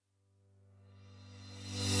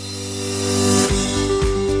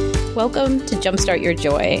Welcome to Jumpstart Your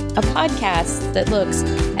Joy, a podcast that looks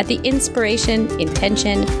at the inspiration,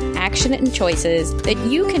 intention, action, and choices that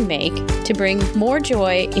you can make to bring more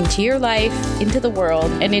joy into your life, into the world,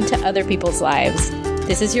 and into other people's lives.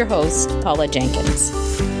 This is your host, Paula Jenkins.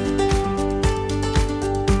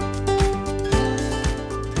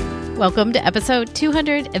 Welcome to episode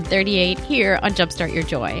 238 here on Jumpstart Your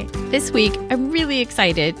Joy. This week, I'm really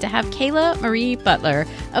excited to have Kayla Marie Butler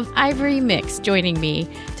of Ivory Mix joining me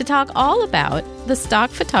to talk all about the stock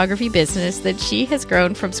photography business that she has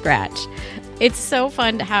grown from scratch. It's so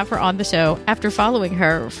fun to have her on the show after following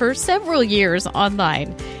her for several years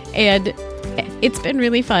online. And it's been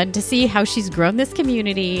really fun to see how she's grown this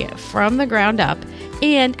community from the ground up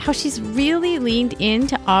and how she's really leaned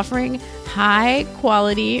into offering high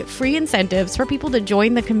quality free incentives for people to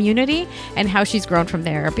join the community and how she's grown from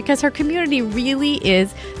there, because her community really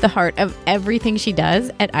is the heart of everything she does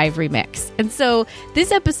at Ivory Mix. And so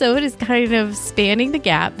this episode is kind of spanning the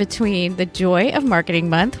gap between the joy of Marketing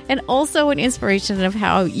Month and also an inspiration of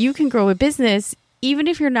how you can grow a business even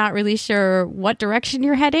if you're not really sure what direction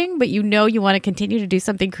you're heading, but you know you want to continue to do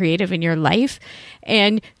something creative in your life,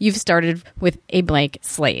 and you've started with a blank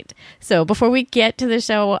slate. So before we get to the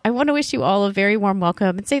show, I want to wish you all a very warm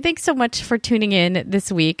welcome and say thanks so much for tuning in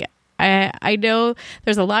this week. I know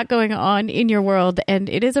there's a lot going on in your world, and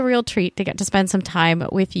it is a real treat to get to spend some time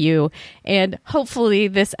with you. And hopefully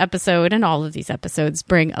this episode and all of these episodes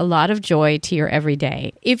bring a lot of joy to your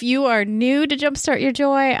everyday. If you are new to Jumpstart Your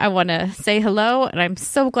Joy, I want to say hello, and I'm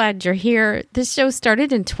so glad you're here. This show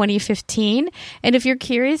started in 2015, and if you're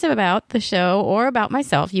curious about the show or about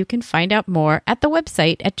myself, you can find out more at the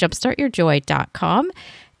website at jumpstartyourjoy.com.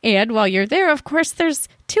 And while you're there, of course, there's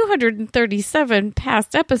 237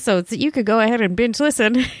 past episodes that you could go ahead and binge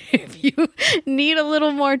listen. If you need a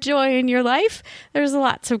little more joy in your life, there's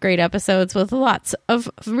lots of great episodes with lots of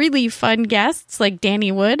really fun guests like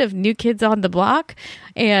Danny Wood of New Kids on the Block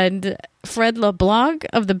and Fred LeBlanc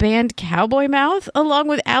of the band Cowboy Mouth, along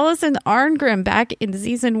with Allison Arngrim back in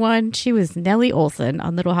season 1. She was Nellie Olson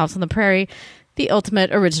on Little House on the Prairie, the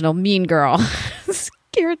ultimate original mean girl.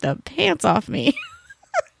 Scared the pants off me.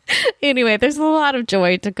 Anyway, there's a lot of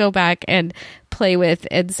joy to go back and play with,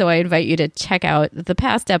 and so I invite you to check out the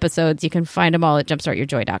past episodes. You can find them all at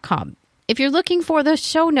jumpstartyourjoy.com. If you're looking for the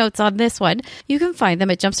show notes on this one, you can find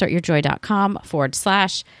them at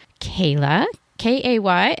jumpstartyourjoy.com/Kayla,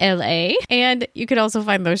 Kayla, and you can also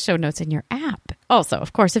find those show notes in your app. Also,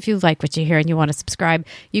 of course, if you like what you hear and you want to subscribe,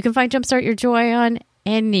 you can find Jumpstart Your Joy on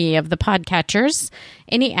any of the podcatchers,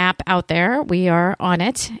 any app out there. We are on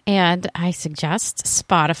it, and I suggest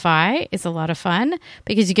Spotify is a lot of fun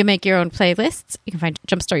because you can make your own playlists. You can find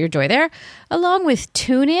Jumpstart Your Joy there, along with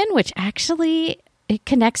TuneIn, which actually it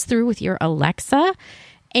connects through with your Alexa,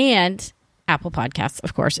 and Apple Podcasts,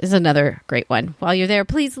 of course, is another great one. While you're there,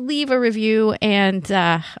 please leave a review and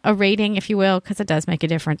a rating, if you will, because it does make a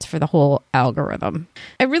difference for the whole algorithm.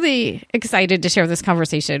 I'm really excited to share this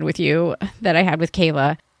conversation with you that I had with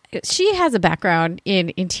Kayla. She has a background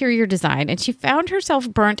in interior design, and she found herself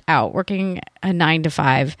burnt out working a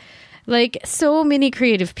 9-to-5. Like so many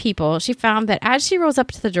creative people, she found that as she rose up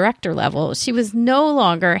to the director level, she was no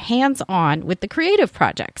longer hands-on with the creative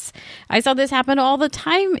projects. I saw this happen all the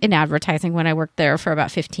time in advertising when I worked there for about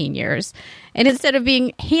 15 years. And instead of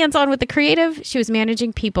being hands-on with the creative, she was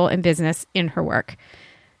managing people and business in her work.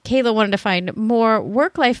 Kayla wanted to find more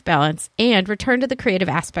work-life balance and return to the creative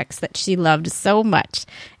aspects that she loved so much.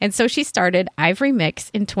 And so she started Ivory Mix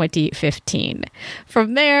in 2015.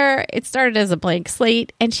 From there, it started as a blank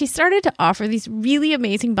slate, and she started to offer these really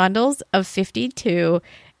amazing bundles of 52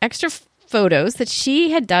 extra photos that she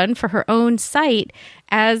had done for her own site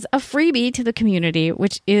as a freebie to the community,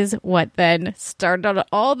 which is what then started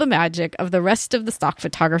all the magic of the rest of the stock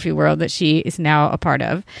photography world that she is now a part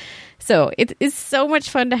of. So it is so much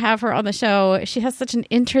fun to have her on the show. She has such an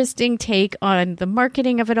interesting take on the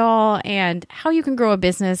marketing of it all and how you can grow a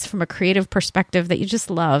business from a creative perspective that you just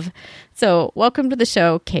love. So welcome to the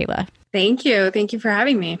show, Kayla. Thank you. Thank you for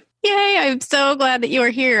having me. Yay, I'm so glad that you are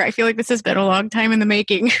here. I feel like this has been a long time in the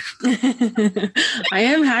making. I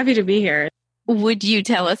am happy to be here. Would you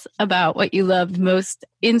tell us about what you loved most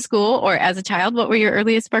in school or as a child? What were your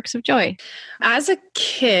earliest sparks of joy? As a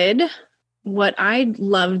kid, what I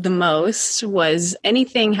loved the most was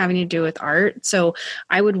anything having to do with art. So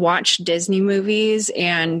I would watch Disney movies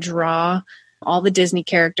and draw all the Disney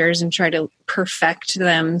characters and try to perfect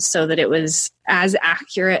them so that it was as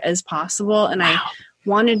accurate as possible. And I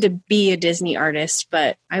wanted to be a Disney artist,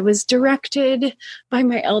 but I was directed by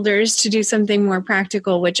my elders to do something more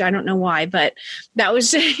practical, which I don't know why, but that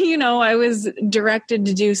was, I was directed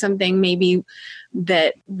to do something maybe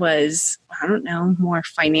that was, I don't know, more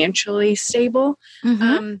financially stable.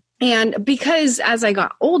 Mm-hmm. And because as I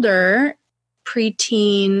got older,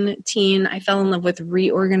 preteen, teen, I fell in love with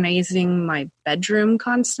reorganizing my bedroom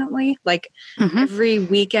constantly. Like every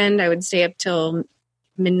weekend I would stay up till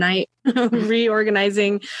midnight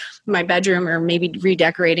reorganizing my bedroom, or maybe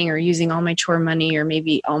redecorating, or using all my chore money, or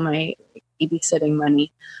maybe all my babysitting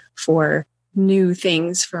money for new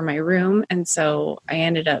things for my room. And so I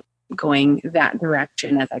ended up going that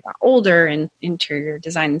direction as I got older and interior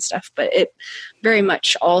design and stuff. But it very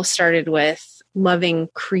much all started with loving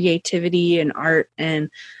creativity and art and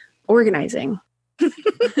organizing.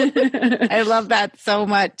 I love that so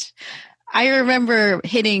much. I remember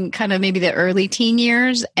hitting kind of maybe the early teen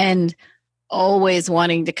years and always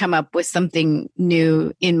wanting to come up with something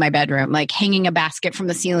new in my bedroom, like hanging a basket from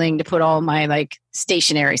the ceiling to put all my like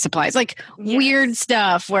stationery supplies, like weird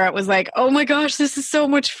stuff where it was like, oh my gosh, this is so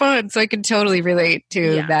much fun. So I could totally relate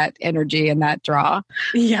to that energy and that draw.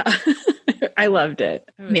 Yeah. I loved it.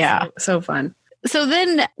 It was so fun. So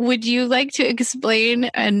then would you like to explain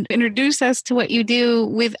and introduce us to what you do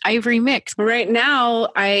with Ivory Mix? Right now,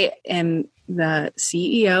 I am the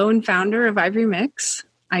CEO and founder of Ivory Mix,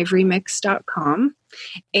 ivorymix.com.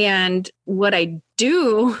 And what I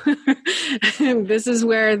do, this is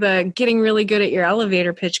where the getting really good at your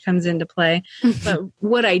elevator pitch comes into play. But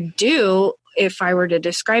what I do, if I were to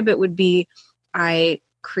describe it, would be I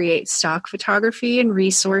create stock photography and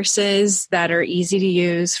resources that are easy to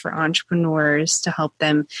use for entrepreneurs to help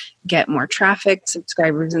them get more traffic,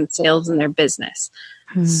 subscribers, and sales in their business.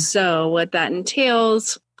 So what that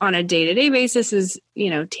entails on a day-to-day basis is,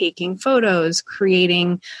 taking photos,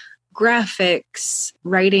 creating graphics,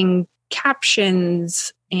 writing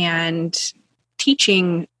captions, and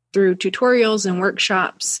teaching through tutorials and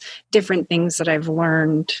workshops, different things that I've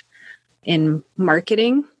learned in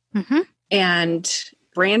marketing and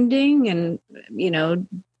branding and,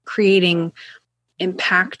 creating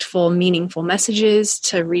impactful, meaningful messages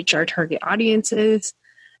to reach our target audiences.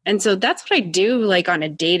 And so that's what I do like on a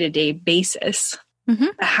day-to-day basis.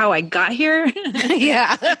 How I got here.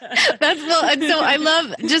 Yeah. That's well. And so I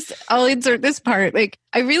love I'll insert this part. Like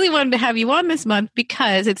I really wanted to have you on this month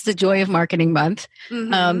because it's the Joy of Marketing Month.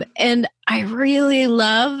 And I really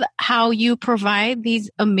love how you provide these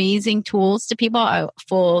amazing tools to people.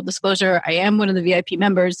 Full disclosure, I am one of the VIP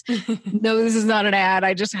members. No, this is not an ad.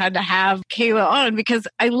 I just had to have Kayla on because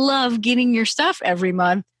I love getting your stuff every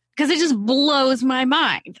month because it just blows my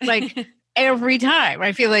mind. Like every time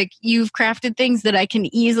I feel like you've crafted things that I can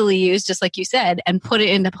easily use, just like you said, and put it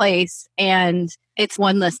into place. And it's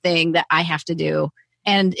one less thing that I have to do.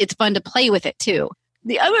 And it's fun to play with it too.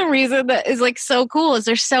 The other reason that is like so cool is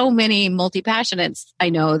there's so many multi-passionates I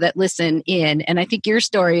know that listen in. And I think your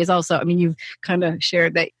story is also, you've kind of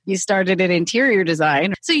shared that you started in interior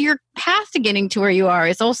design. So your path to getting to where you are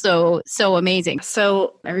is also so amazing.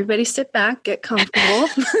 So everybody sit back, get comfortable.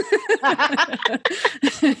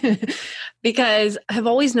 Because I've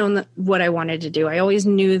always known what I wanted to do. I always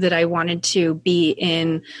knew that I wanted to be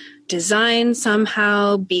in design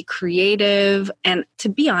somehow, be creative. And to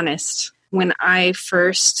be honest, when I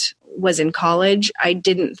first was in college, I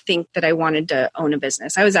didn't think that I wanted to own a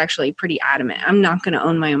business. I was actually pretty adamant. I'm not going to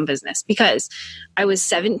own my own business because I was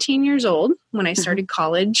 17 years old when I started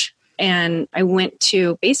college. And I went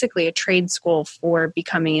to basically a trade school for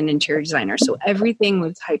becoming an interior designer. So everything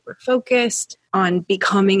was hyper-focused on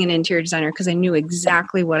becoming an interior designer because I knew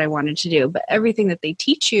exactly what I wanted to do. But everything that they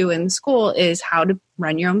teach you in school is how to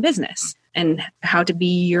run your own business and how to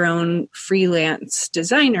be your own freelance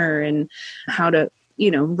designer and how to,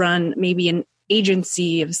 run maybe an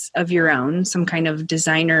agency of your own, some kind of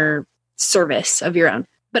designer service of your own.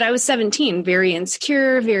 But I was 17, very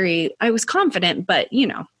insecure, I was confident, but,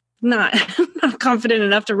 not confident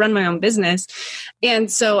enough to run my own business.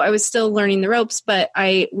 And so I was still learning the ropes, but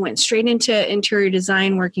I went straight into interior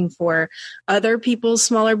design, working for other people's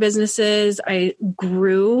smaller businesses. I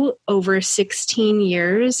grew over 16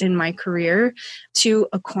 years in my career to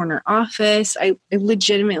a corner office. I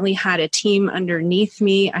legitimately had a team underneath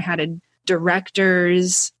me. I had a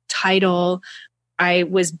director's title. I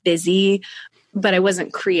was busy, but I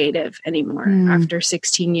wasn't creative anymore after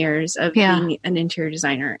 16 years of being an interior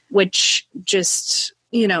designer, which just,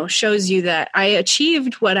 shows you that I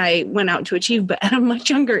achieved what I went out to achieve, but at a much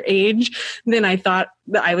younger age than I thought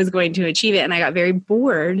that I was going to achieve it. And I got very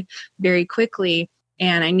bored very quickly.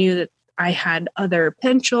 And I knew that I had other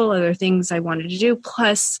potential, other things I wanted to do.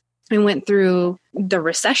 Plus, I went through the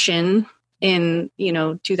recession in,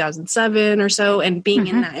 2007 or so. And being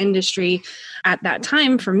in that industry at that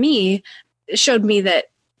time for me showed me that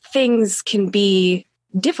things can be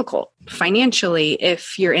difficult financially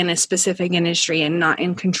if you're in a specific industry and not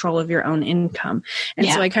in control of your own income. And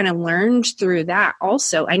so I kind of learned through that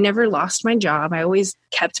also. I never lost my job. I always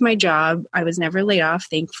kept my job. I was never laid off.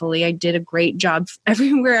 Thankfully, I did a great job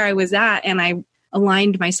everywhere I was at. And I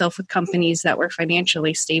aligned myself with companies that were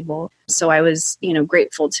financially stable. So I was,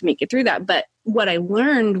 grateful to make it through that. But what I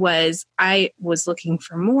learned was I was looking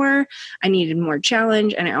for more. I needed more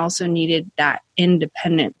challenge. And I also needed that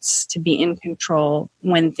independence to be in control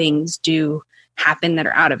when things do happen that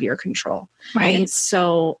are out of your control. Right. And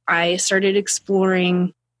so I started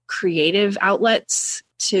exploring creative outlets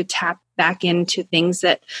to tap back into things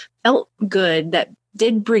that felt good, that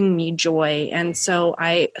did bring me joy. And so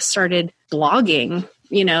I started blogging.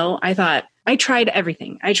 I thought, I tried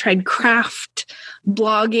everything. I tried craft,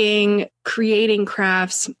 blogging, creating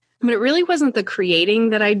crafts, but it really wasn't the creating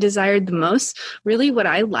that I desired the most. Really what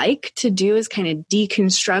I like to do is kind of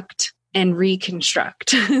deconstruct and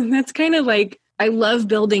reconstruct. That's kind of like, I love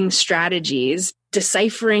building strategies,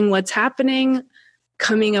 deciphering what's happening,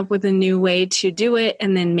 coming up with a new way to do it,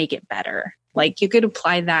 and then make it better. Like you could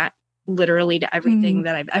apply that literally to everything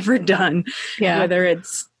that I've ever done, whether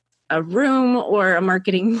it's a room or a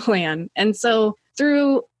marketing plan. And so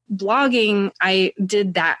through blogging, I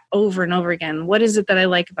did that over and over again. What is it that I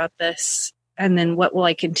like about this? And then what will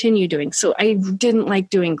I continue doing? So I didn't like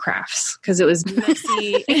doing crafts because it was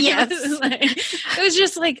messy. It was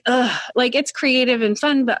just like it's creative and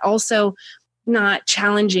fun, but also not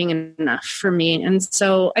challenging enough for me. And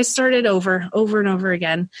so I started over and over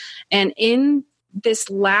again. And in this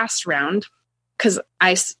last round, because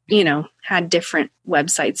I, had different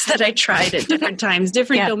websites that I tried at different times,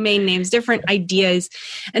 different domain names, different ideas,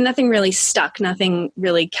 and nothing really stuck. Nothing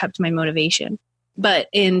really kept my motivation. But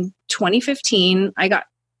in 2015, I got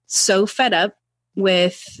so fed up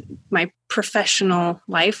with my professional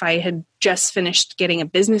life. I had just finished getting a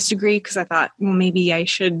business degree because I thought, well, maybe I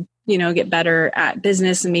should, get better at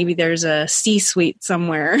business, and maybe there's a C-suite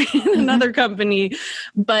somewhere in another company.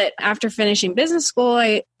 But after finishing business school,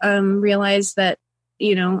 I realized that,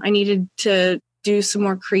 I needed to do some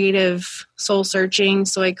more creative soul searching.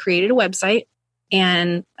 So I created a website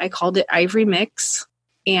and I called it Ivory Mix.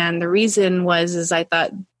 And the reason is I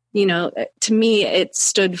thought, to me, it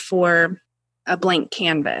stood for a blank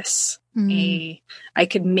canvas. I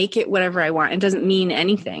could make it whatever I want. It doesn't mean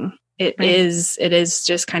anything. It is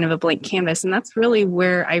just kind of a blank canvas. And that's really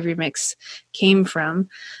where Ivory Mix came from.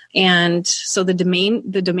 And so the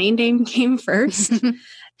domain name came first.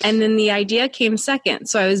 And then the idea came second.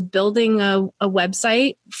 So I was building a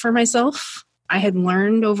website for myself. I had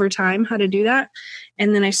learned over time how to do that.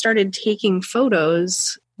 And then I started taking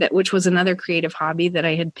photos, which was another creative hobby that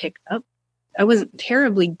I had picked up. I wasn't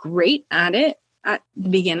terribly great at it at the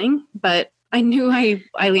beginning, but I knew I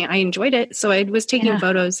enjoyed it. So I was taking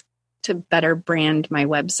photos to better brand my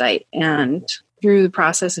website. And through the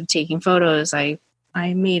process of taking photos, I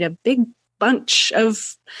made a big bunch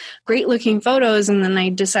of great looking photos, and then I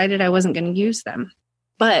decided I wasn't going to use them.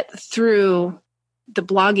 But through the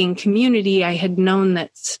blogging community, I had known that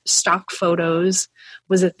stock photos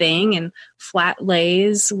was a thing, and flat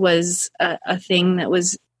lays was a thing that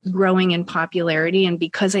was growing in popularity. And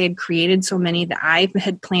because I had created so many that I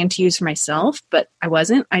had planned to use for myself, but I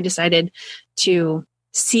wasn't, I decided to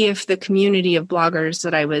see if the community of bloggers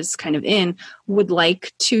that I was kind of in would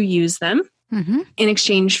like to use them in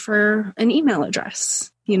exchange for an email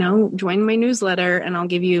address. Join my newsletter and I'll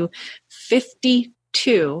give you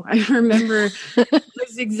 52. I remember it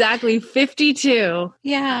was exactly 52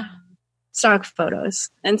 stock photos.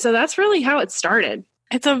 And so that's really how it started.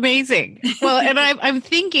 It's amazing. Well, and I'm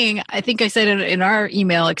thinking, I think I said it in our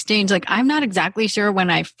email exchange, like, I'm not exactly sure when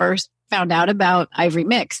I first found out about Ivory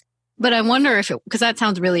Mix, but I wonder if because that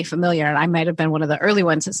sounds really familiar, and I might have been one of the early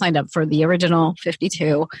ones that signed up for the original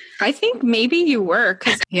 52. I think maybe you were.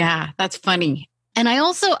 Yeah, that's funny. And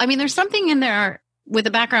there's something in there with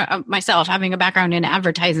the background of myself, having a background in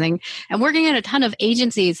advertising and working at a ton of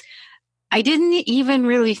agencies. I didn't even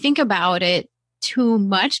really think about it too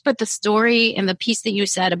much, but the story and the piece that you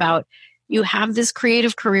said about you have this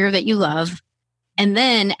creative career that you love. And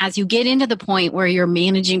then as you get into the point where you're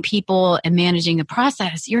managing people and managing a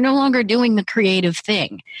process, you're no longer doing the creative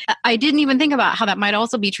thing. I didn't even think about how that might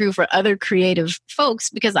also be true for other creative folks,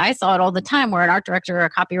 because I saw it all the time where an art director or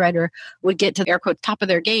a copywriter would get to air quotes top of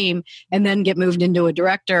their game and then get moved into a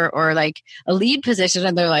director or like a lead position.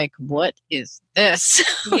 And they're like, what is this?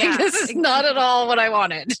 Yeah, this is not at all what I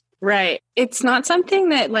wanted. Right. It's not something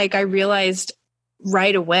that like I realized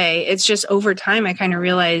right away. It's just over time I kind of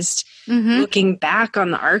realized looking back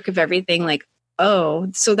on the arc of everything like, oh,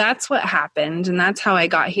 so that's what happened and that's how I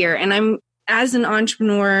got here. And I'm as an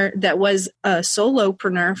entrepreneur that was a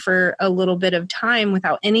solopreneur for a little bit of time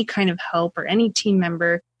without any kind of help or any team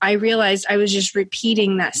member, I realized I was just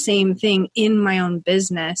repeating that same thing in my own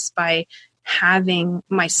business by having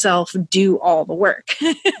myself do all the work.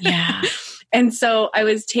 Yeah. And so I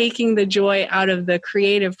was taking the joy out of the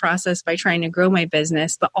creative process by trying to grow my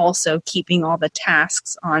business, but also keeping all the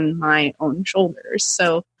tasks on my own shoulders.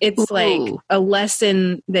 So it's like a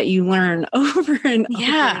lesson that you learn over and over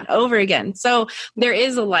and over again. So there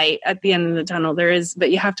is a light at the end of the tunnel. There is,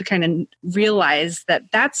 but you have to kind of realize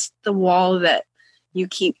that that's the wall that you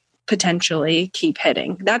potentially keep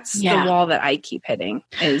hitting. That's the wall that I keep hitting,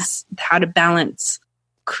 is how to balance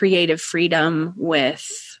creative freedom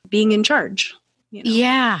with being in charge. You know?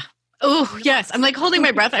 Yeah. Oh, yes. I'm like holding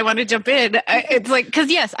my breath. I want to jump in. It's like, because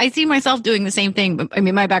yes, I see myself doing the same thing. I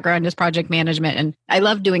mean, my background is project management and I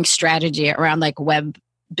love doing strategy around like web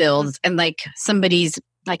builds and like somebody's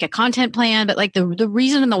like a content plan, but like the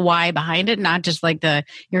reason and the why behind it, not just like you're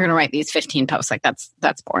going to write these 15 posts. Like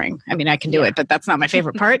that's boring. I mean, I can do it, but that's not my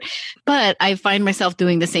favorite part. But I find myself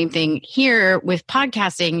doing the same thing here with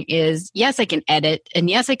podcasting is, yes, I can edit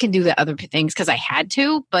and yes, I can do the other things because I had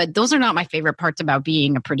to, but those are not my favorite parts about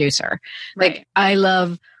being a producer. Right. Like I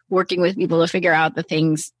love working with people to figure out the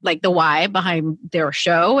things like the why behind their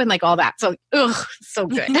show and like all that. So, so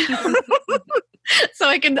good. So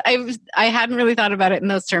I hadn't really thought about it in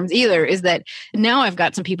those terms either, is that now I've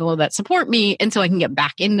got some people that support me and so I can get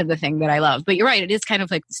back into the thing that I love. But you're right. It is kind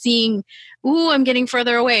of like seeing, I'm getting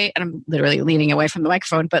further away and I'm literally leaning away from the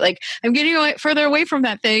microphone, but like I'm getting further away from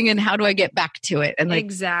that thing and how do I get back to it? And like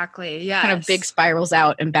exactly. Yeah. Kind of big spirals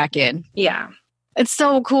out and back in. Yeah. It's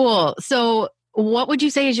so cool. So what would you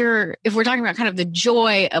say is if we're talking about kind of the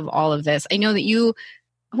joy of all of this, I know that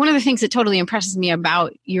one of the things that totally impresses me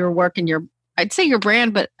about your work and I'd say your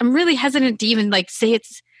brand, but I'm really hesitant to even like say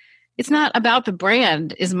it's not about the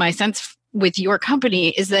brand is my sense with your company,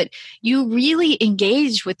 is that you really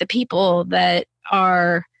engage with the people that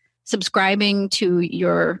are subscribing to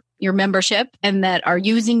your membership and that are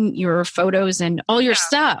using your photos and all your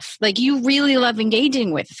stuff. Like you really love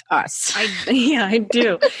engaging with us. I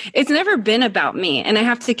do. It's never been about me. And I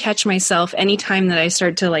have to catch myself anytime that I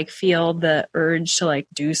start to like feel the urge to like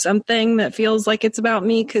do something that feels like it's about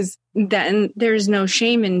me. Cause then there's no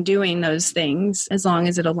shame in doing those things as long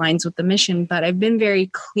as it aligns with the mission. But I've been very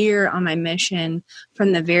clear on my mission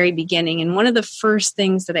from the very beginning. And one of the first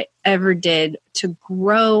things that I ever did to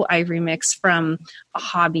grow Ivory Mix from a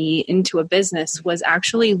hobby into a business was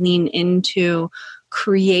actually lean into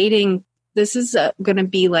creating. This is going to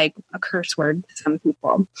be like a curse word to some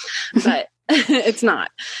people, but it's not.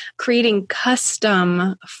 Creating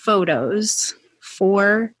custom photos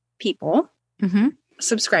for people. Mm-hmm.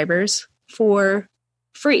 Subscribers for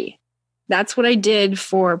free. That's what I did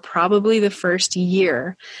for probably the first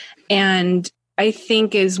year. And I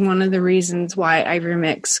think is one of the reasons why Ivory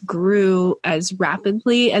Mix grew as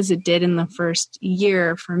rapidly as it did in the first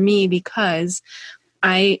year for me, because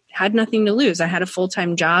I had nothing to lose. I had a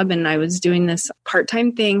full-time job and I was doing this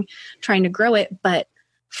part-time thing, trying to grow it. But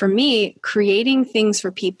for me, creating things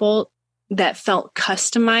for people that felt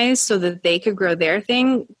customized so that they could grow their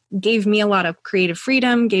thing gave me a lot of creative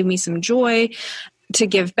freedom, gave me some joy to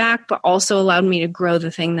give back, but also allowed me to grow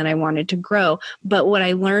the thing that I wanted to grow. But what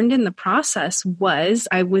I learned in the process was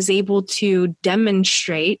I was able to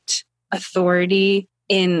demonstrate authority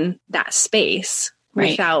in that space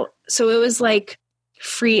without, so it was like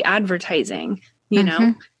free advertising, you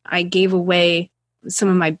know, I gave away some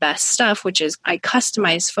of my best stuff, which is I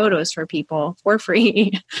customize photos for people for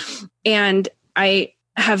free. And I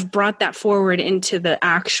have brought that forward into the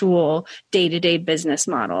actual day-to-day business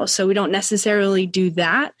model. So we don't necessarily do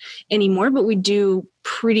that anymore, but we do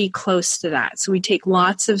pretty close to that. So we take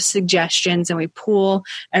lots of suggestions and we pool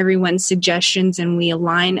everyone's suggestions and we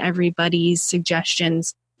align everybody's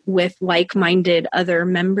suggestions with like-minded other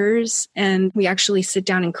members. And we actually sit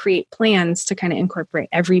down and create plans to kind of incorporate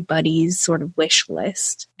everybody's sort of wish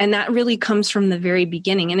list. And that really comes from the very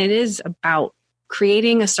beginning. And it is about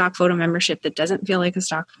creating a stock photo membership that doesn't feel like a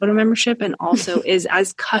stock photo membership and also is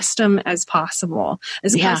as custom as possible,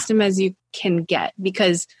 as custom as you can get,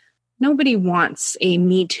 because nobody wants a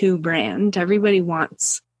Me Too brand. Everybody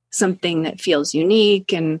wants something that feels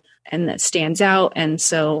unique and that stands out. And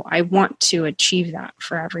so I want to achieve that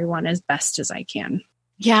for everyone as best as I can.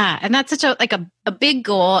 Yeah. And that's such a big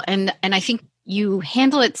goal. And I think you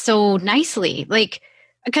handle it so nicely. Like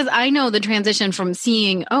Because I know the transition from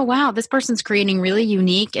seeing, oh, wow, this person's creating really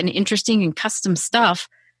unique and interesting and custom stuff.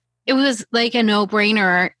 It was like a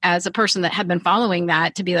no-brainer as a person that had been following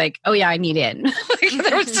that to be like, oh, yeah, I need in. Like,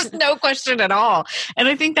 there was just no question at all. And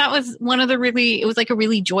I think that was one of the it was like a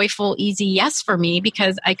really joyful, easy yes for me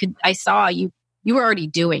because I saw you were already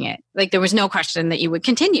doing it. Like there was no question that you would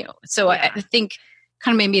continue. So yeah. I think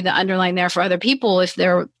kind of maybe the underline there for other people, if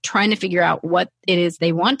they're trying to figure out what it is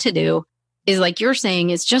they want to do, is like you're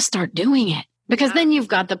saying, is just start doing it. Because then you've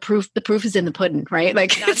got the proof. The proof is in the pudding, right?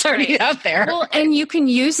 Like it's already out there. Well, and you can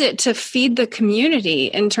use it to feed the community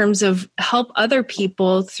in terms of help other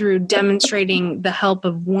people through demonstrating the help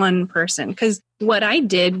of one person. Because what I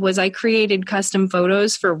did was I created custom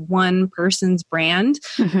photos for one person's brand.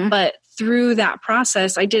 Mm-hmm. But through that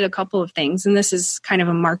process, I did a couple of things. And this is kind of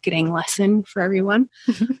a marketing lesson for everyone.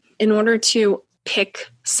 Mm-hmm. In order to pick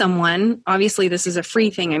someone, obviously this is a free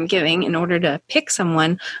thing I'm giving. In order to pick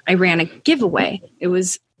someone, I ran a giveaway. It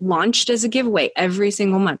was launched as a giveaway every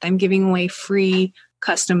single month. I'm giving away free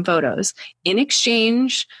custom photos. In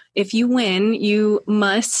exchange, if you win, you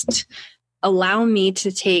must allow me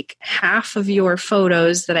to take half of your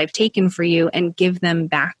photos that I've taken for you and give them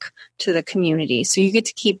back to the community. So you get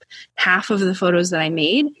to keep half of the photos that I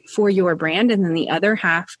made for your brand, and then the other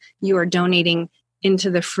half you are donating into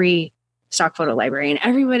the free stock photo library. And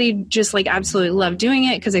everybody just like absolutely loved doing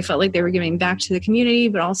it because they felt like they were giving back to the community,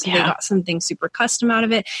 but also they got something super custom out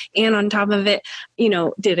of it. And on top of it,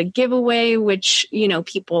 did a giveaway, which,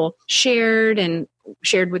 people shared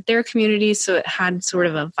with their community. So it had sort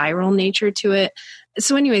of a viral nature to it.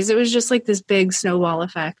 So anyways, it was just like this big snowball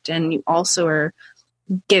effect. And you also are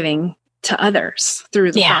giving to others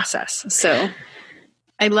through the process. So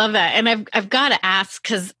I love that. And I've got to ask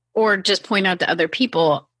or just point out to other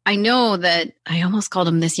people, I know that I almost called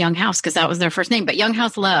them This Young House because that was their first name, but Young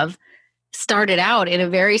House Love started out in a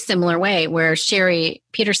very similar way where Sherry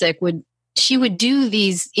Petersick would do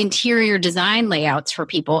these interior design layouts for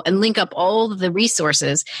people and link up all of the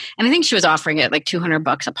resources. And I think she was offering it like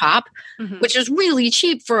 $200 a pop, mm-hmm. which is really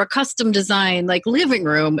cheap for a custom design, like living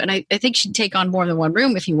room. And I think she'd take on more than one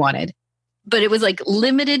room if you wanted, but it was like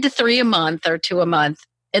limited to 3 a month or 2 a month.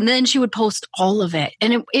 And then she would post all of it.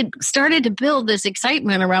 And it started to build this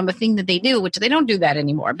excitement around the thing that they do, which they don't do that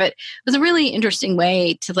anymore. But it was a really interesting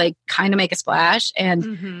way to like kind of make a splash and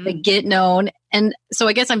mm-hmm. like get known. And so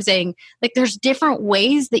I guess I'm saying like there's different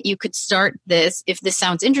ways that you could start this if this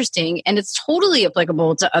sounds interesting. And it's totally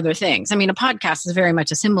applicable to other things. I mean, a podcast is very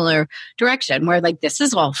much a similar direction where like this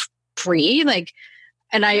is all free. Like,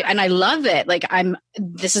 And I love it. Like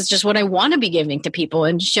this is just what I want to be giving to people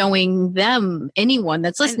and showing them, anyone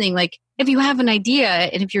that's listening, like if you have an idea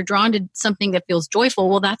and if you're drawn to something that feels joyful,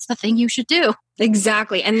 well, that's the thing you should do.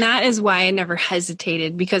 Exactly. And that is why I never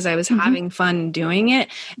hesitated because I was mm-hmm. having fun doing it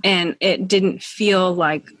and it didn't feel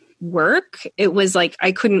like work. It was like,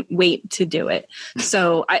 I couldn't wait to do it.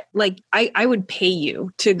 So I would pay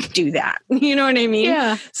you to do that. You know what I mean?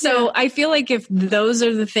 Yeah. So I feel like if those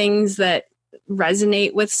are the things that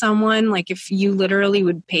resonate with someone, like if you literally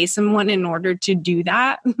would pay someone in order to do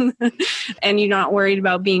that and you're not worried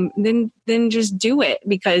about then just do it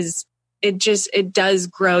because it does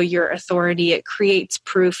grow your authority. It creates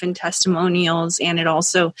proof and testimonials. And it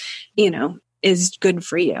also, is good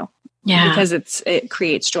for you. Yeah. Because it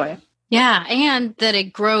creates joy. Yeah. And that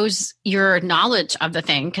it grows your knowledge of the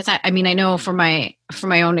thing. Cause I mean, I know from my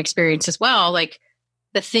own experience as well, like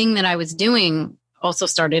the thing that I was doing also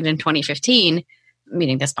started in 2015,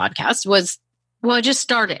 meaning this podcast I just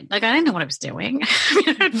started. Like, I didn't know what I was doing. I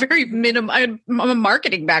mean, I had very I'm a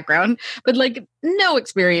marketing background, but like no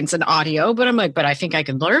experience in audio, but I'm like, but I think I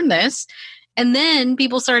can learn this. And then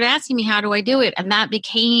people started asking me, how do I do it? And that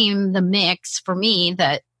became the mix for me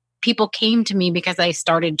that people came to me because I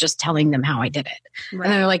started just telling them how I did it. Right.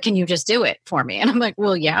 And they're like, can you just do it for me? And I'm like,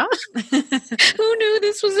 well, yeah. Who knew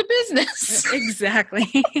this was a business? Exactly.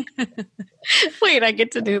 Wait, I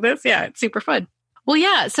get to do this? Yeah, it's super fun. Well,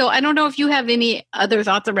 yeah. So I don't know if you have any other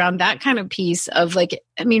thoughts around that kind of piece of like,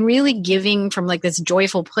 I mean, really giving from like this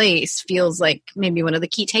joyful place feels like maybe one of the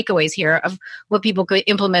key takeaways here of what people could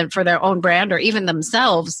implement for their own brand or even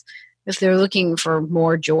themselves if they're looking for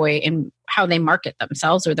more joy in how they market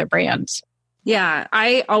themselves or their brands. Yeah,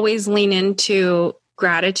 I always lean into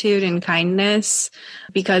gratitude and kindness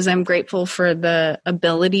because I'm grateful for the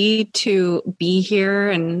ability to be here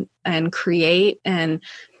and create and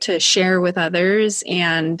to share with others.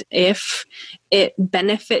 And if it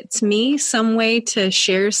benefits me some way to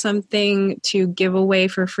share something to give away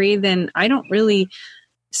for free, then I don't really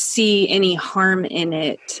see any harm in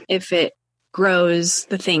it if it grows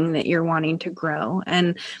the thing that you're wanting to grow.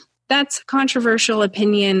 And that's a controversial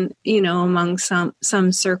opinion, among some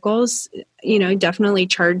circles. Definitely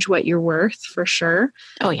charge what you're worth for sure.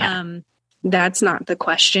 Oh, yeah. That's not the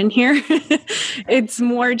question here. It's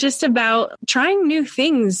more just about trying new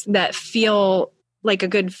things that feel like a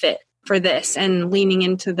good fit for this and leaning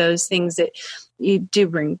into those things that you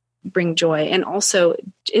do bring joy. And also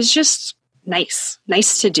it's just nice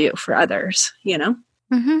to do for others,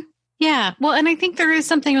 Mm-hmm. Yeah. Well, and I think there is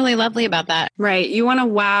something really lovely about that. Right. You want to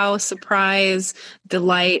wow, surprise,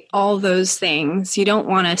 delight, all those things. You don't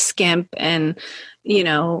want to skimp and,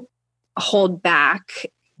 hold back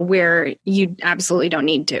where you absolutely don't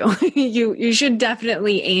need to. You should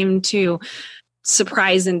definitely aim to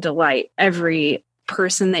surprise and delight every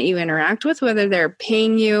person that you interact with, whether they're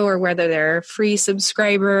paying you or whether they're a free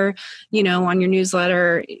subscriber, on your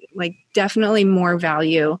newsletter. Like, definitely more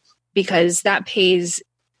value, because that pays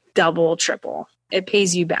double, triple. It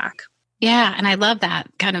pays you back. Yeah. And I love that,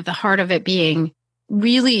 kind of the heart of it being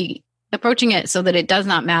really approaching it so that it does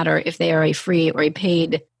not matter if they are a free or a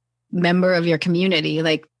paid member of your community.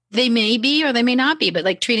 Like, they may be or they may not be, but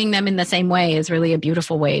like treating them in the same way is really a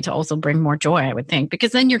beautiful way to also bring more joy, I would think,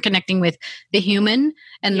 because then you're connecting with the human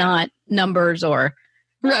and not numbers or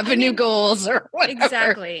revenue goals or whatever.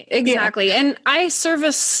 Exactly. Yeah. And I serve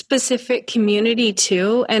a specific community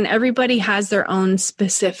too, and everybody has their own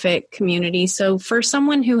specific community. So for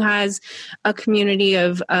someone who has a community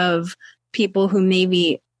of people who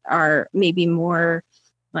maybe are more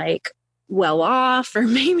like well off, or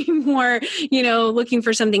maybe more, looking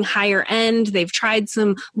for something higher end. They've tried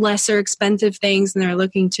some lesser expensive things and they're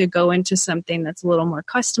looking to go into something that's a little more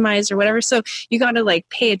customized or whatever. So you got to like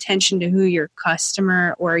pay attention to who your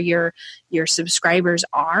customer or your subscribers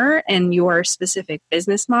are and your specific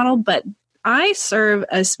business model. But I serve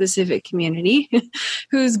a specific community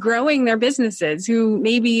who's growing their businesses, who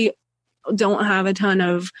maybe don't have a ton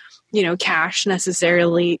of, cash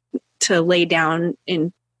necessarily to lay down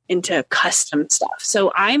into custom stuff.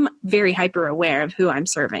 So I'm very hyper aware of who I'm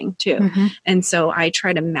serving too. Mm-hmm. And so I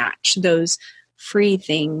try to match those free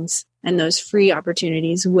things and those free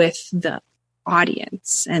opportunities with the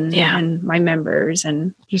audience and my members,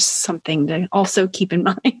 and just something to also keep in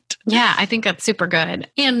mind. Yeah, I think that's super good.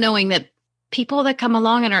 And knowing that people that come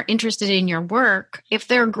along and are interested in your work, if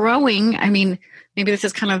they're growing, I mean, maybe this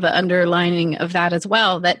is kind of the underlining of that as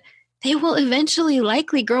well, that they will eventually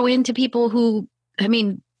likely grow into people who,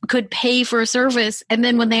 could pay for a service. And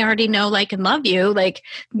then when they already know, like, and love you, like,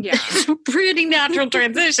 it's a pretty natural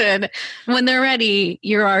transition. When they're ready,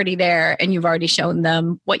 you're already there and you've already shown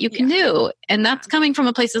them what you can do. And that's coming from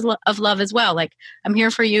a place of love as well. Like, I'm here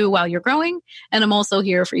for you while you're growing. And I'm also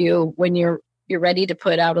here for you when you're ready to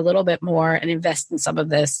put out a little bit more and invest in some of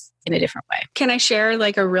this in a different way. Can I share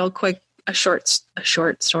like a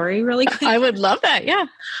short story really quick? I would love that. Yeah.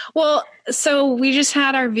 Well, so we just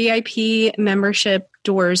had our VIP membership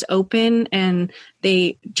doors open and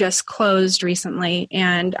they just closed recently,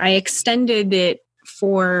 and I extended it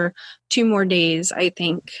for 2 more days, I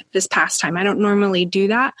think, this past time. I don't normally do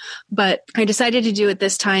that, but I decided to do it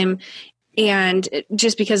this time, and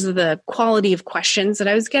just because of the quality of questions that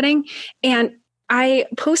I was getting. And I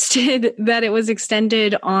posted that it was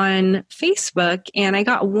extended on Facebook, and I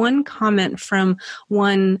got one comment from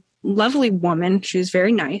one lovely woman. She was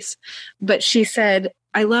very nice, but she said,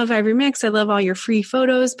 "I love Ivory Mix. I love all your free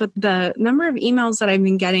photos, but the number of emails that I've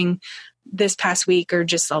been getting this past week are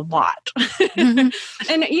just a lot." Mm-hmm.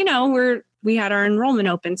 And, we had our enrollment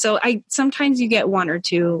open. So sometimes you get 1 or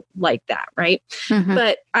 2 like that. Right. Mm-hmm.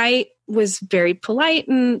 But I was very polite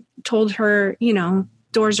and told her,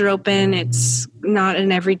 doors are open. It's not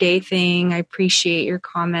an everyday thing. I appreciate your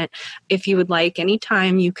comment. If you would like,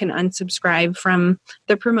 anytime you can unsubscribe from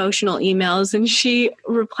the promotional emails. And she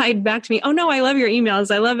replied back to me, "Oh no, I love your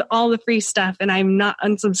emails. I love all the free stuff and I'm not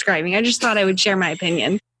unsubscribing. I just thought I would share my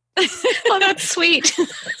opinion." Well, that's sweet.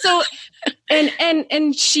 So,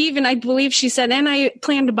 and she even, I believe she said, "And I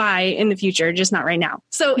plan to buy in the future, just not right now."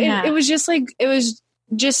 So it was just like, it was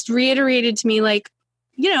just reiterated to me, like,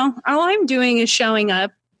 all I'm doing is showing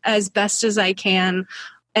up as best as I can.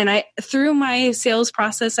 And through my sales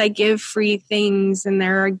process, I give free things, and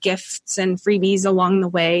there are gifts and freebies along the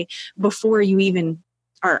way before you even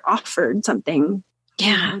are offered something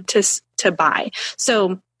to buy.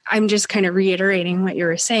 So I'm just kind of reiterating what you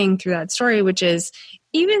were saying through that story, which is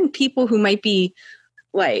even people who might be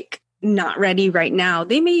like not ready right now,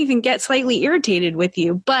 they may even get slightly irritated with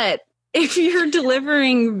you, but if you're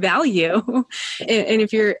delivering value and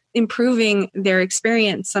if you're improving their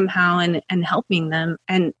experience somehow and helping them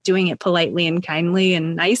and doing it politely and kindly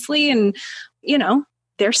and nicely, and,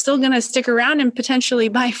 they're still going to stick around and potentially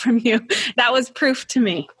buy from you. That was proof to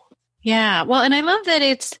me. Yeah. Well, and I love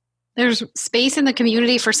that there's space in the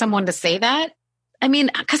community for someone to say that. I mean,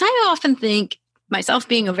 because I often think, myself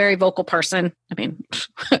being a very vocal person, I mean,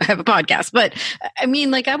 I have a podcast, but I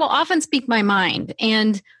mean, like, I will often speak my mind.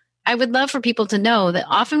 And I would love for people to know that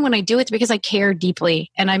often when I do, it's because I care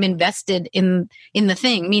deeply and I'm invested in the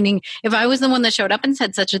thing. Meaning, if I was the one that showed up and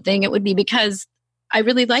said such a thing, it would be because I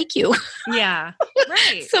really like you. Yeah.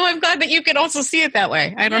 Right. So I'm glad that you can also see it that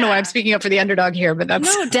way. I don't know why I'm speaking up for the underdog here, but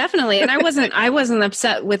that's no, definitely. And I wasn't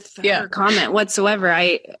upset with her comment whatsoever.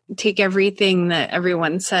 I take everything that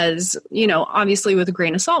everyone says, obviously with a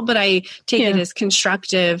grain of salt, but I take it as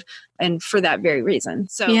constructive and for that very reason.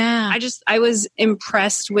 So I was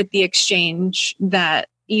impressed with the exchange that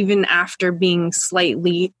even after being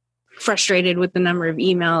slightly frustrated with the number of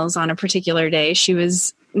emails on a particular day, she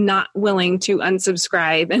was not willing to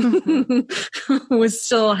unsubscribe and was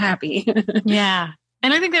still happy. Yeah.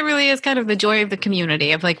 And I think that really is kind of the joy of the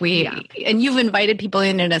community of like and you've invited people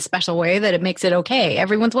in a special way that it makes it okay.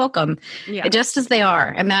 Everyone's welcome just as they are.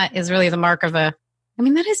 And that is really the mark of that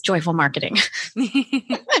is joyful marketing.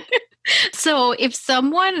 So if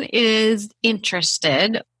someone is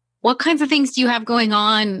interested, what kinds of things do you have going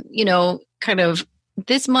on, kind of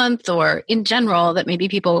this month or in general that maybe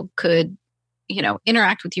people could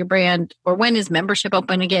interact with your brand? Or when is membership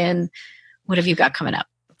open again? What have you got coming up?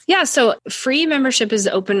 Yeah, so free membership is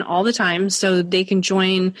open all the time. So they can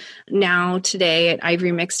join now today at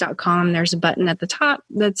ivorymix.com. There's a button at the top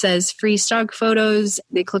that says free stock photos.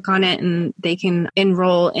 They click on it and they can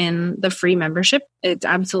enroll in the free membership. It's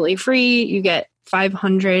absolutely free. You get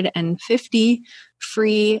 550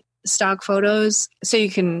 free stock photos. So you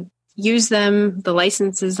can use them. The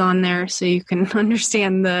license is on there so you can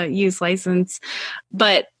understand the use license.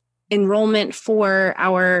 But enrollment for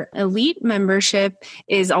our elite membership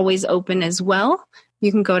is always open as well.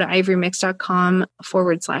 You can go to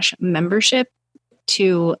ivorymix.com/membership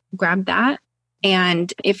to grab that.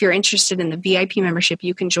 And if you're interested in the VIP membership,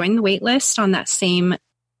 you can join the wait list on that same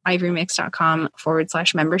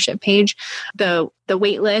ivorymix.com/membership page. The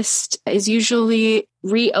wait list is usually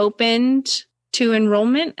reopened to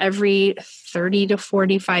enrollment every 30 to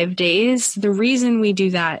 45 days. The reason we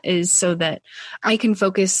do that is so that I can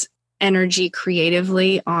focus energy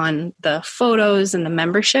creatively on the photos and the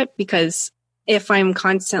membership, because if I'm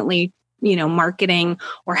constantly, marketing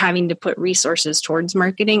or having to put resources towards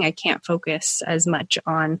marketing, I can't focus as much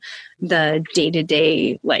on the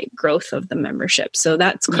day-to-day growth of the membership. So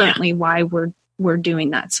that's currently why we're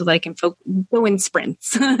doing that, so that I can go in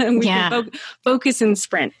sprints. We can focus in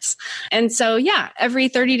sprints. And so, every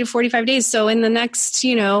 30 to 45 days. So in the next,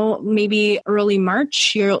 maybe early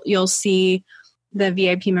March, you'll see the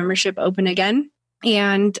VIP membership open again.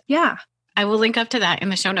 And I will link up to that in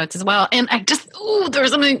the show notes as well. And I just, there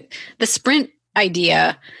was something, the sprint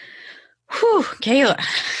idea. Whew, Kayla.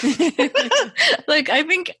 I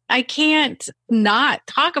think I can't not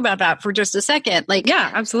talk about that for just a second.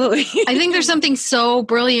 Absolutely. I think there's something so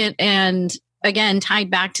brilliant and, again, tied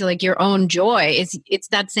back to your own joy. It's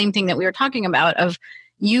that same thing that we were talking about of,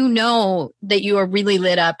 that you are really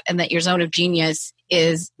lit up and that your zone of genius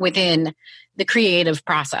is within the creative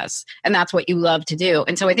process. And that's what you love to do.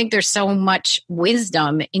 And so I think there's so much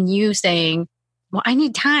wisdom in you saying, well, I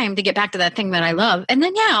need time to get back to that thing that I love. And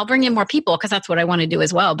then, I'll bring in more people because that's what I want to do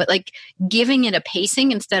as well. But giving it a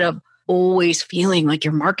pacing instead of always feeling like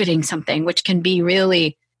you're marketing something, which can be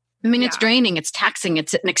really, it's draining, it's taxing,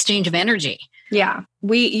 it's an exchange of energy. Yeah.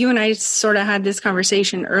 You and I sort of had this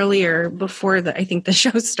conversation earlier before I think the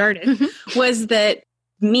show started, was that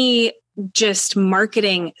me just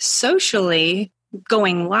marketing socially,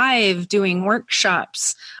 going live, doing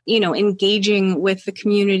workshops, engaging with the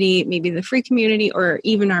community, maybe the free community or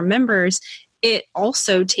even our members, it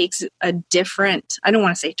also takes a different, I don't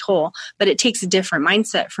want to say toll, but it takes a different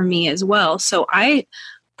mindset for me as well. So I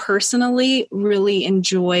personally really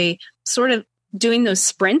enjoy sort of doing those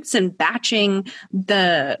sprints and batching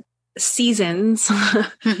the seasons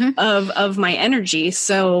of my energy.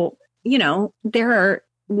 So, there are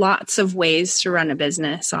lots of ways to run a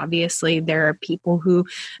business. Obviously, there are people who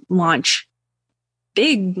launch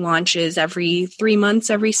big launches every 3 months,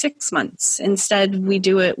 every 6 months. Instead, we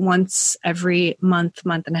do it once every month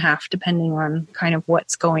and a half, depending on kind of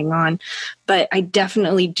what's going on. But I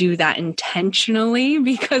definitely do that intentionally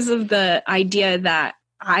because of the idea that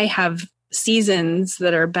I have seasons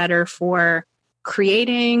that are better for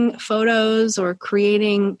creating photos or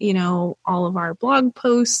creating, all of our blog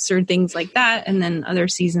posts or things like that. And then other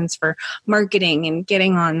seasons for marketing and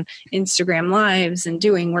getting on Instagram lives and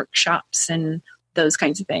doing workshops and those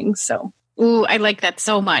kinds of things. So, I like that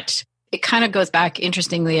so much. it kind of goes back,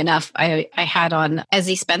 interestingly enough, I had on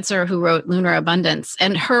Ezzie Spencer, who wrote Lunar Abundance,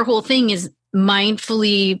 and her whole thing is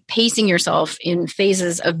mindfully pacing yourself in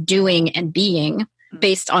phases of doing and being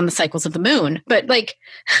based on the cycles of the moon. But like,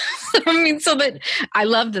 I mean, so that I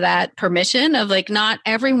loved that permission of like, not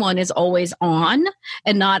everyone is always on,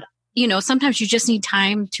 and not, you know, sometimes you just need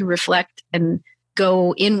time to reflect and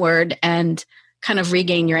go inward and kind of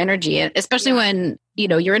regain your energy, especially when, you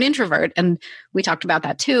know, you're an introvert. And we talked about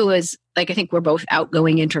that too, is like, I think we're both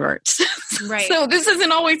outgoing introverts. Right. So this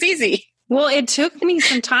isn't always easy. Well, it took me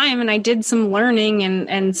some time, and I did some learning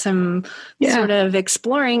and some sort of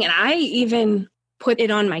exploring. And I even put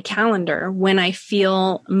it on my calendar when I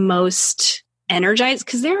feel most energized,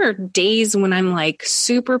 because there are days when I'm like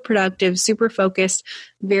super productive, super focused,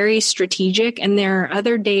 very strategic. And there are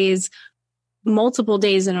other days, multiple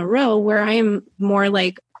days in a row, where I am more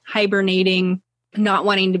like hibernating, not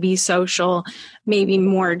wanting to be social, maybe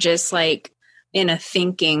more just like in a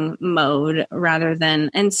thinking mode rather than.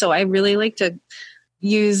 And so I really like to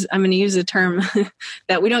I'm going to use a term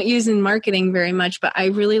that we don't use in marketing very much, but I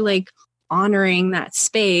really like honoring that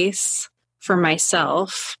space for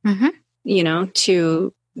myself, you know,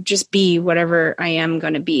 to just be whatever I am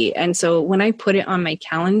going to be. And so when I put it on my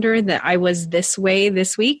calendar that I was this way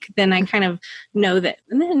this week, then I kind of know that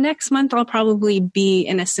next month I'll probably be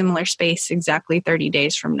in a similar space exactly 30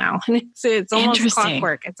 days from now. And it's almost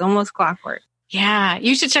clockwork. It's almost clockwork. Yeah,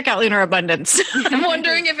 you should check out Lunar Abundance. I'm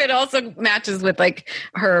wondering if it also matches with like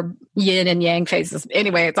her yin and yang phases.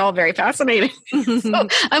 Anyway, it's all very fascinating. So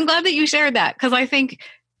I'm glad that you shared that, because I think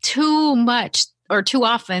too much or too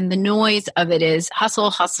often the noise of it is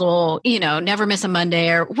hustle, you know, never miss a Monday,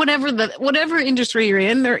 or whatever industry you're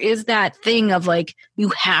in, there is that thing of like, you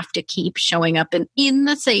have to keep showing up in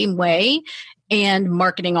the same way and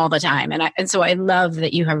marketing all the time. And so I love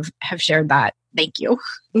that you have shared that. Thank you.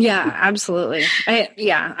 Yeah, absolutely.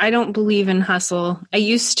 I don't believe in hustle. I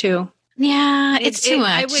used to. Yeah, it's too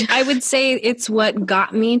much. I would say it's what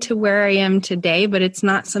got me to where I am today, but it's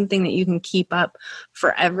not something that you can keep up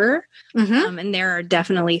forever. And there are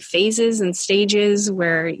definitely phases and stages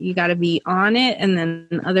where you got to be on it, and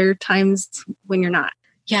then other times when you're not.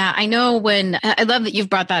 Yeah, I know I love that you've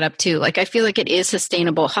brought that up too. Like, I feel like it is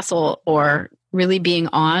sustainable. Hustle, or really being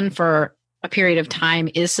on for a period of time,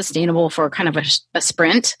 is sustainable for kind of a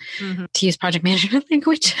sprint, to use project management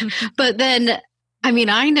language. But then, I mean,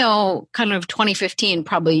 I know kind of 2015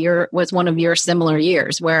 probably was one of your similar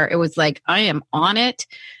years where it was like, I am on it.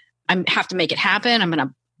 I have to make it happen. I'm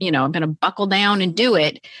going to buckle down and do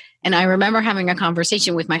it. And I remember having a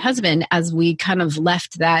conversation with my husband as we kind of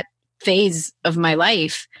left that phase of my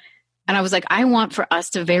life. And I was like, I want for us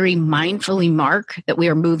to very mindfully mark that we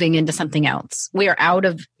are moving into something else. We are out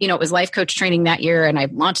of, it was life coach training that year, and I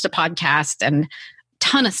launched a podcast and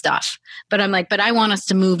ton of stuff. But I'm like, but I want us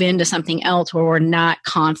to move into something else where we're not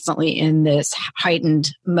constantly in this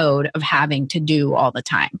heightened mode of having to do all the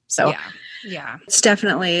time. So yeah, it's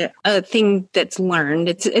definitely a thing that's learned.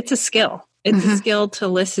 It's a skill. It's a skill to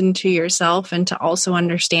listen to yourself, and to also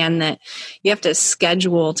understand that you have to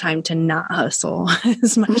schedule time to not hustle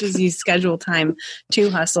as much as you schedule time to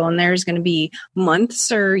hustle. And there's going to be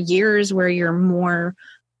months or years where you're more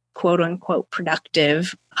quote unquote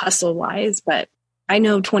productive hustle wise. But I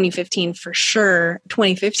know 2015 for sure,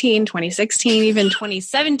 2015, 2016, even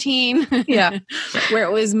 2017, where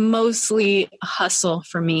it was mostly hustle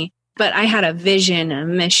for me. But I had a vision, a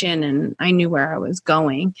mission, and I knew where I was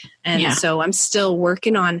going. And so I'm still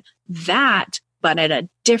working on that, but at a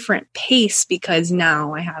different pace, because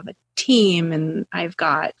now I have a team and I've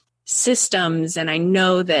got systems, and I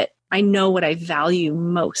know what I value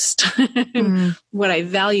most. What I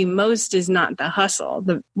value most is not the hustle.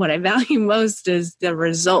 What I value most is the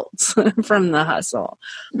results from the hustle.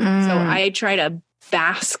 So I try to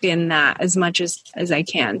bask in that as much as I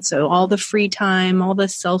can. So all the free time, all the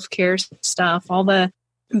self-care stuff, all the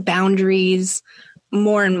boundaries,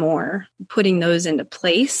 more and more putting those into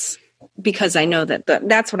place, because I know that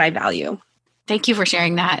that's what I value. Thank you for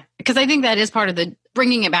sharing that, because I think that is part of the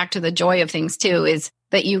bringing it back to the joy of things too, is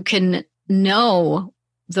that you can know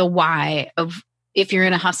the why of, if you're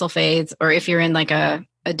in a hustle phase or if you're in like a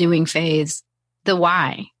doing phase, the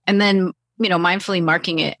why. And then, mindfully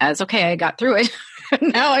marking it as, okay, I got through it.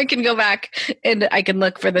 Now I can go back and I can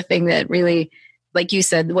look for the thing that really, like you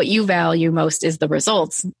said, what you value most is the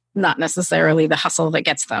results, not necessarily the hustle that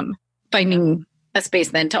gets them. Finding a space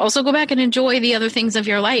then to also go back and enjoy the other things of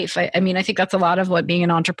your life. I think that's a lot of what being an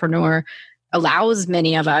entrepreneur allows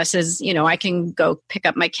many of us is, I can go pick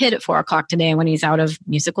up my kid at 4:00 today when he's out of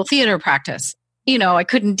musical theater practice. I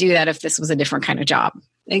couldn't do that if this was a different kind of job.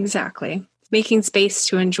 Exactly. making space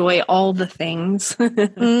to enjoy all the things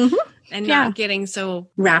Mm-hmm. and not getting so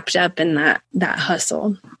wrapped up in that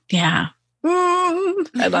hustle. Yeah.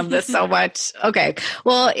 I love this so much. Okay.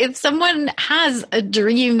 Well, if someone has a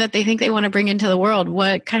dream that they think they want to bring into the world,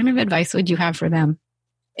 what kind of advice would you have for them?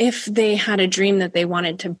 If they had a dream that they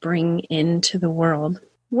wanted to bring into the world,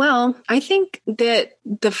 well, I think that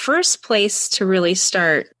the first place to really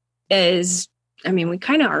start is, I mean, we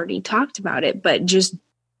kind of already talked about it, but just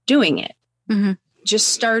doing it. Mm-hmm. Just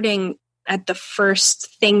starting at the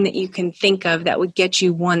first thing that you can think of that would get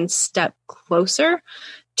you one step closer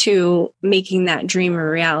to making that dream a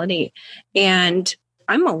reality. And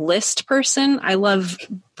I'm a list person. I love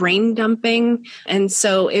brain dumping. And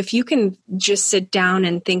so if you can just sit down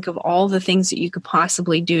and think of all the things that you could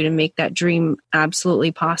possibly do to make that dream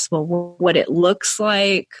absolutely possible, what it looks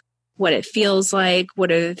like, what it feels like,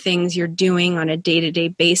 what are the things you're doing on a day-to-day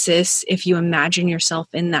basis. If you imagine yourself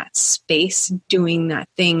in that space doing that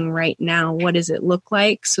thing right now, what does it look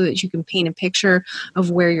like, so that you can paint a picture of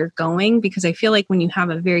where you're going? Because I feel like when you have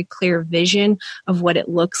a very clear vision of what it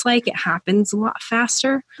looks like, it happens a lot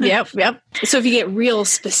faster. Yep. So if you get real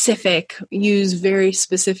specific, use very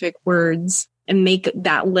specific words and make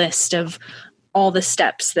that list of all the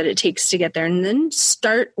steps that it takes to get there. And then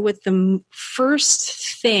start with the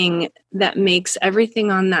first thing that makes everything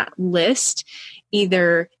on that list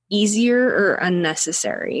either easier or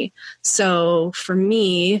unnecessary. So for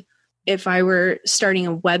me, if I were starting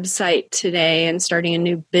a website today and starting a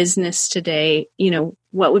new business today,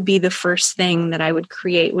 what would be the first thing that I would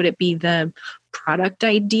create? Would it be the product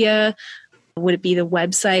idea? Would it be the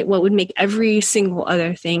website? What would make every single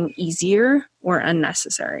other thing easier or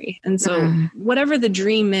unnecessary? And so whatever the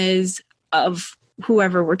dream is of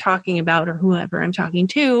whoever we're talking about or whoever I'm talking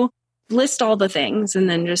to, list all the things and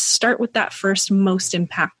then just start with that first most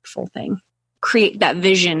impactful thing. Create that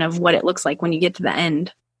vision of what it looks like when you get to the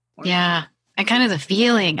end. Yeah. And kind of the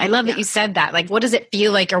feeling. I love that you said that. Like, what does it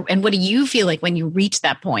feel like? And what do you feel like when you reach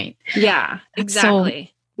that point? Yeah,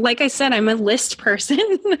 exactly. Like I said, I'm a list person.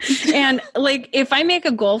 And like, if I make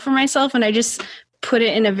a goal for myself and I just put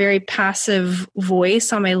it in a very passive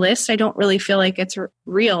voice on my list, I don't really feel like it's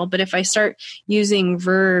real. But if I start using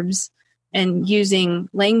verbs and using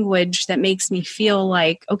language that makes me feel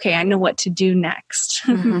like, okay, I know what to do next,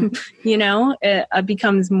 it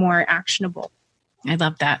becomes more actionable. I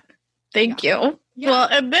love that. Thank you. Yeah. Well,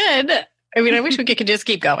 and then, I wish we could just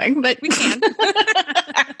keep going, but we can.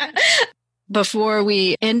 Before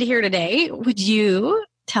we end here today, would you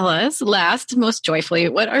tell us most joyfully,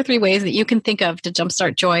 what are 3 ways that you can think of to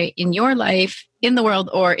jumpstart joy in your life, in the world,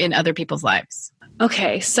 or in other people's lives?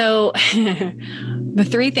 Okay, so the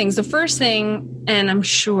 3 things. The first thing, and I'm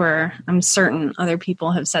certain other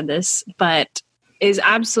people have said this, but is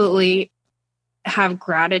absolutely have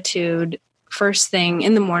gratitude. First thing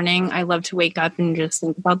in the morning, I love to wake up and just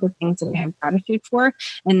think about the things that I have gratitude for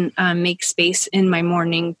and make space in my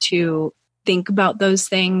morning to think about those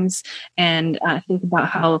things and think about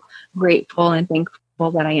how grateful and thankful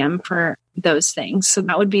that I am for those things. So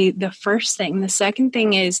that would be the first thing. The second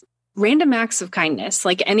thing is random acts of kindness,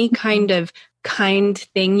 like any kind of kind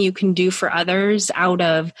thing you can do for others out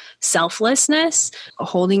of selflessness,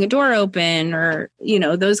 holding a door open or,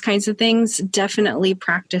 those kinds of things. Definitely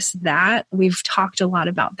practice that. We've talked a lot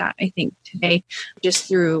about that, I think, today, just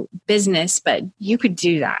through business, but you could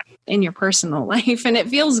do that in your personal life and it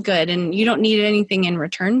feels good and you don't need anything in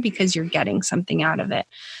return because you're getting something out of it.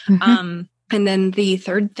 Mm-hmm. And then the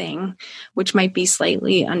third thing, which might be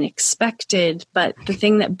slightly unexpected, but the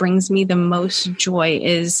thing that brings me the most joy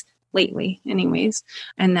is lately anyways,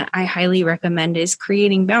 and that I highly recommend is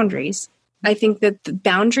creating boundaries. I think that the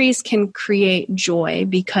boundaries can create joy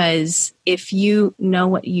because if you know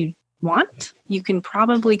what you want, you can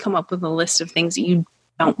probably come up with a list of things that you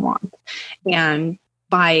don't want. And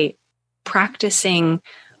by practicing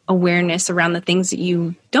awareness around the things that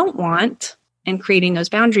you don't want and creating those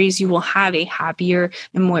boundaries, you will have a happier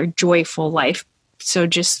and more joyful life. So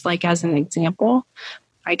just like as an example,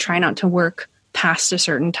 I try not to work past a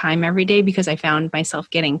certain time every day because I found myself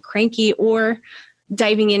getting cranky or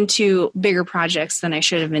diving into bigger projects than I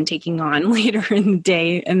should have been taking on later in the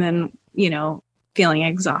day and then, feeling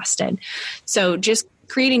exhausted. So just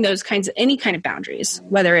creating those any kind of boundaries,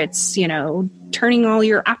 whether it's, turning all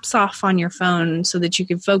your apps off on your phone so that you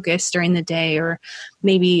can focus during the day, or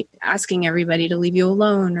maybe asking everybody to leave you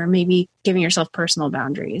alone, or maybe giving yourself personal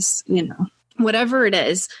boundaries, whatever it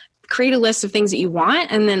is. Create a list of things that you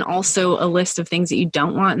want and then also a list of things that you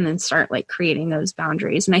don't want and then start creating those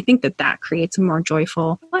boundaries. And I think that creates a more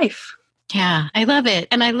joyful life. Yeah, I love it.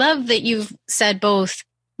 And I love that you've said both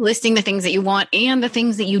listing the things that you want and the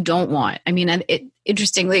things that you don't want. I mean,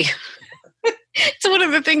 interestingly, it's one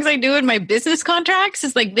of the things I do in my business contracts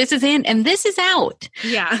is like, this is in and this is out.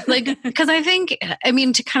 Yeah. Like, because I think, I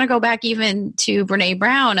mean, to kind of go back even to Brene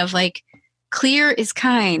Brown of like, clear is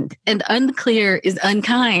kind and unclear is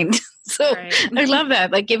unkind. So right. I love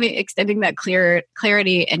that. Like extending that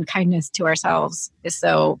clarity and kindness to ourselves is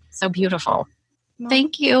so beautiful. Well,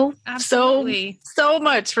 thank you so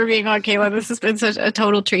much for being on, Kayla. This has been such a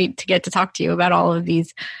total treat to get to talk to you about all of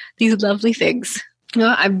these lovely things.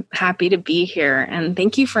 No, I'm happy to be here, and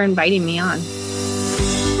thank you for inviting me on.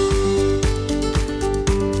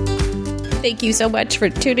 Thank you so much for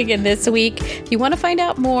tuning in this week. If you want to find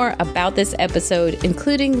out more about this episode,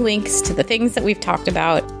 including links to the things that we've talked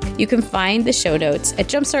about, you can find the show notes at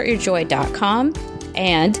jumpstartyourjoy.com.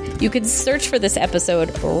 And you can search for this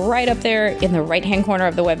episode right up there in the right-hand corner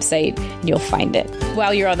of the website, and you'll find it.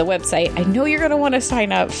 While you're on the website, I know you're going to want to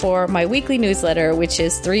sign up for my weekly newsletter, which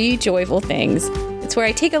is 3 Joyful Things. It's where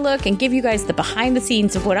I take a look and give you guys the behind the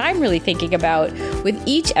scenes of what I'm really thinking about with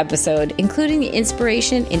each episode, including the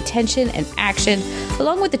inspiration, intention, and action,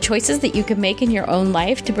 along with the choices that you can make in your own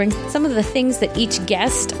life to bring some of the things that each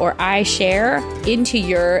guest or I share into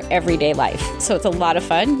your everyday life. So it's a lot of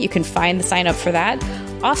fun. You can find the sign up for that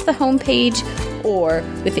off the homepage or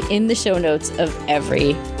within the show notes of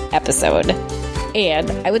every episode.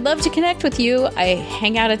 And I would love to connect with you. I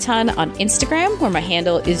hang out a ton on Instagram, where my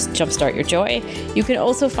handle is Jumpstart Your Joy. You can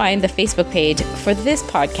also find the Facebook page for this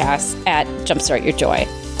podcast at Jumpstart Your Joy.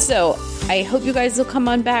 So I hope you guys will come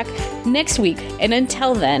on back next week. And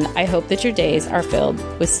until then, I hope that your days are filled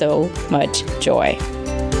with so much joy.